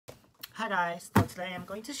Hi guys, so today I'm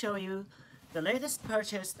going to show you the latest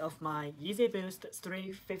purchase of my Yeezy Boost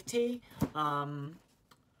 350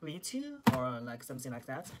 V2 or like something like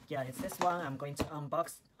that. Yeah, it's this one. I'm going to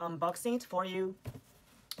unboxing it for you.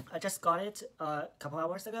 I just got it a couple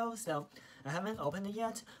hours ago, so I haven't opened it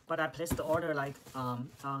yet, but I placed the order like on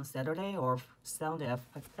Saturday or Sunday.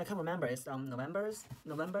 I can't remember. It's November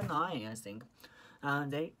 9, I think.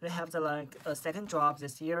 And they have the like a second drop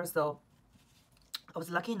this year, so I was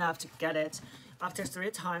lucky enough to get it after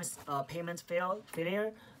 3 times payment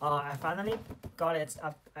failure. I finally got it.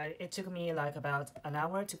 It took me like about an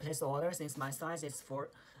hour to place the order since my size is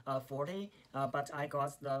 40, but I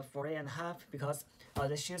got the 40 and a half because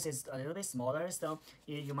the shoes is a little bit smaller, so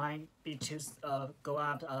you might be go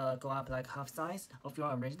up like half size of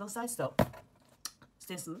your original size. So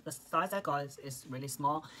since the size I got is really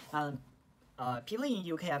small, and people in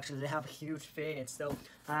UK actually they have huge feet, so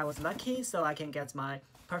I was lucky, so I can get my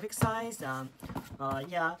perfect size.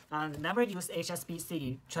 Yeah, and never use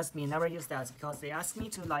HSBC. Trust me, never use that because they asked me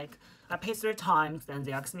to like I paid 3 times and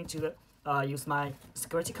they asked me to use my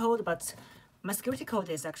security code, but my security code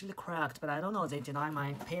is actually cracked. But I don't know, they deny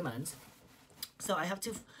my payment, so I have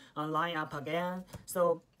to line up again.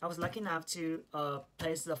 So I was lucky enough to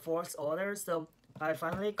place the 4th order. So I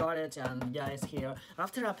finally got it, and yeah, it's here.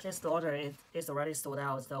 After I placed the order, it's already sold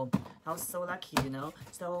out, so I was so lucky, you know.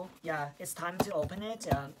 So yeah, it's time to open it,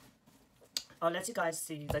 and I'll let you guys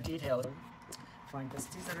see the details. Find the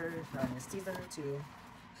scissor, to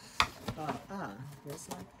this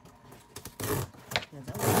one. Yeah,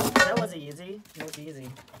 that was easy. It was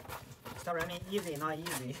easy. Sorry, I mean easy, not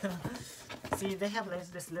easy. See, they have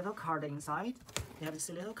this little card inside. They have this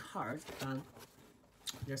little card, and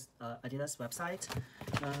there's Adidas website,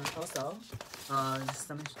 also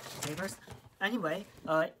some papers. Anyway,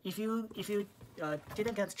 if you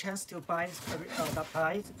didn't get a chance to buy it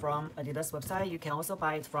from Adidas website, you can also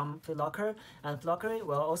buy it from Foot Locker, and Foot Locker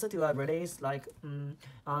will also do a release like on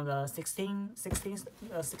the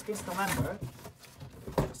 16th November.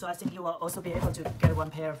 So I think you will also be able to get one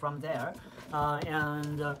pair from there,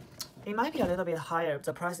 and it might be a little bit higher.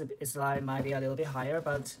 The price is like might be a little bit higher,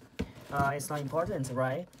 but it's not important,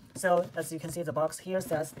 right? So as you can see, the box here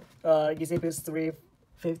says Yeezy Boost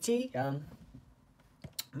 350,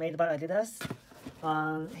 made by Adidas.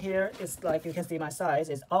 Here is like you can see my size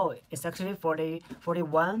is it's actually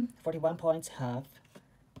 41.5.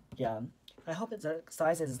 Yeah, I hope the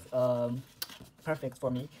size is perfect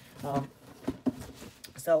for me.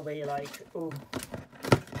 So we like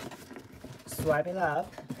swipe it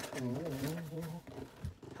up.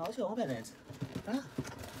 How to open it? Ah.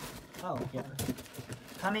 Oh yeah,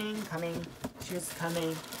 coming, shoes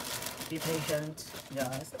coming, be patient.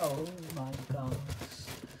 Yes, oh my gosh,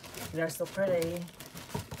 they're so pretty.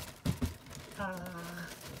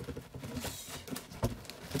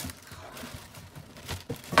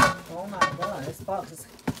 Oh my god, this box is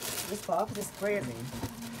crazy.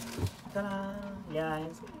 Ta-da! Yeah,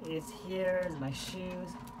 it's here, it's my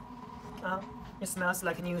shoes. It smells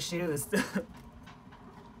like new shoes.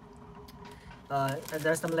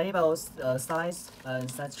 There's some labels, size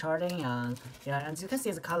charting, and yeah, and you can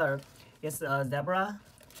see the color is zebra,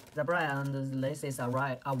 and the laces are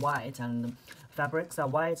white, and fabrics are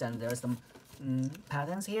white, and there's some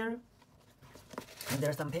patterns here, and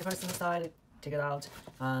there's some papers inside. Check it out,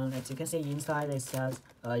 and as you can see inside it says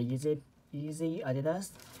Yeezy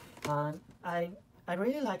Adidas, and I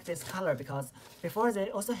really like this color because before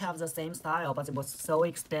they also have the same style, but it was so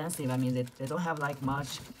expensive. I mean, they don't have like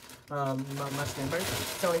much numbers,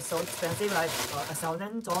 so it's so expensive, like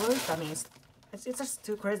 $1,000. I mean, it's just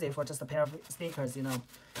too crazy for just a pair of sneakers, you know.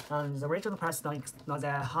 And the original price is not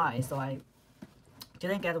that high, so I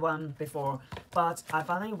didn't get one before. But I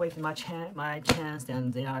finally waited my chance,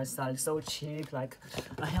 and they are so cheap, like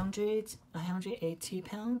 180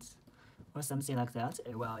 pounds. Or something like that.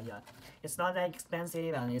 Well, yeah, it's not that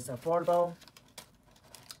expensive and it's affordable,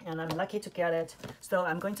 and I'm lucky to get it. So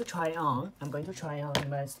I'm going to try on in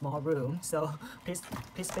my small room, so please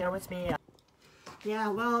bear with me. Yeah,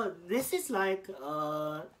 well, this is like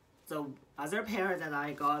the other pair that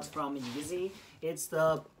I got from Yeezy. It's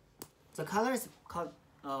the color is called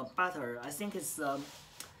butter. I think it's a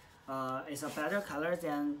better color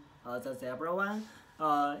than the zebra one.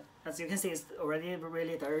 As you can see, it's already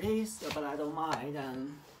really dirty, so, but I don't mind.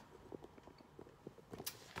 And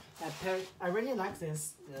I really like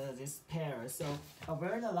this pair, so I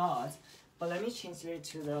wear it a lot. But let me change it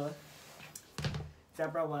to the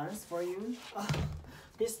zebra ones for you.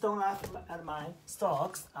 Please don't laugh at my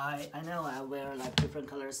socks. I know I wear like different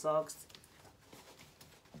color socks.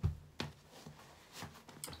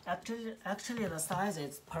 Actually, the size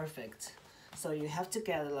is perfect. So you have to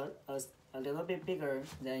get a little bit bigger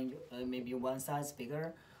than maybe one size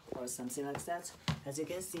bigger or something like that. As you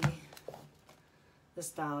can see, the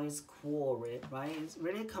style is cool, right? It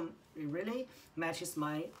really matches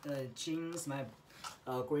my jeans, my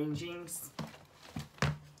green jeans.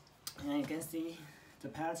 And you can see the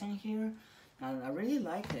pattern here, and I really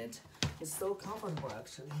like it. It's so comfortable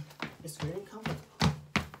actually. It's really comfortable.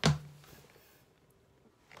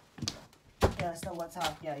 Yeah, so what's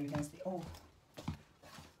up? Yeah, you can see. Oh,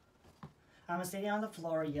 I'm sitting on the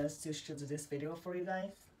floor, yes, to shoot this video for you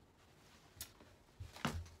guys.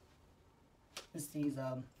 This is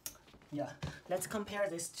yeah. Let's compare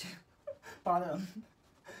this to bottom.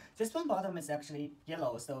 This one bottom is actually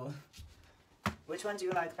yellow, so which one do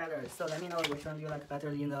you like better? So let me know which one you like better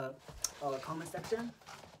in the comment section.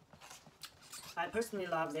 I personally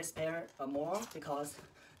love this pair more because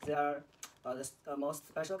they are the most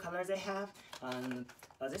special colors they have, and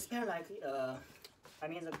this pair I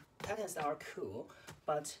mean the patterns are cool,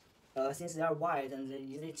 but since they are wide and they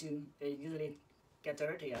usually get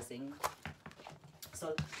dirty, I think.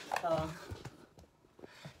 So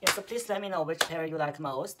yeah, so please let me know which pair you like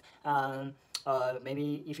most.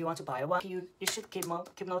 Maybe if you want to buy one, you should keep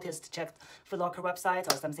notice to check Foot Locker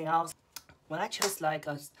website or something else. When I choose like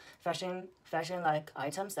a fashion like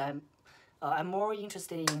items, I'm more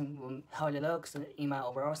interested in how it looks in my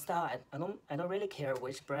overall style. I don't really care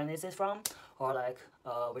which brand is it from, or like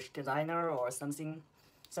which designer or something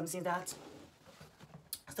that.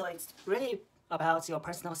 So it's really about your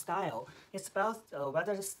personal style. It's about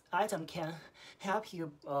whether this item can help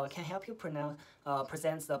you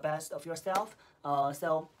present the best of yourself.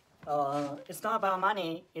 It's not about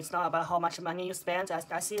money. It's not about how much money you spend.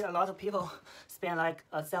 I see a lot of people spend like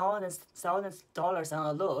 $1,000 on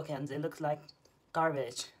a look, and they look like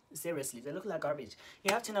garbage. Seriously, they look like garbage.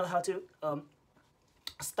 You have to know how to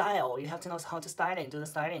style. You have to know how to do the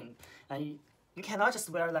styling. And you cannot just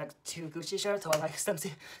wear like 2 Gucci shirts or like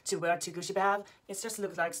something to wear 2 Gucci bags. It just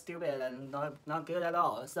looks like stupid and not good at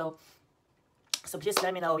all. So please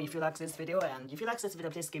let me know if you like this video, and if you like this video,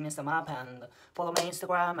 please give me some up and follow my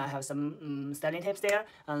Instagram. I have some styling tips there,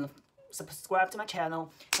 and subscribe to my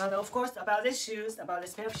channel. And of course, about this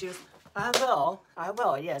pair of shoes, I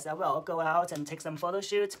will go out and take some photo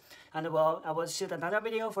shoot, and I will shoot another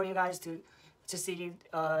video for you guys to see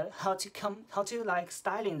how to like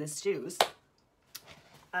styling these shoes.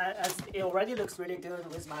 As it already looks really good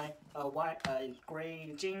with my white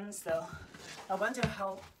gray jeans, so I wonder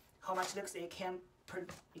how much looks it can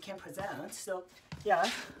present. So yeah,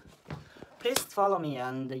 please follow me,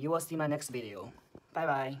 and you will see my next video. Bye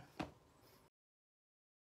bye.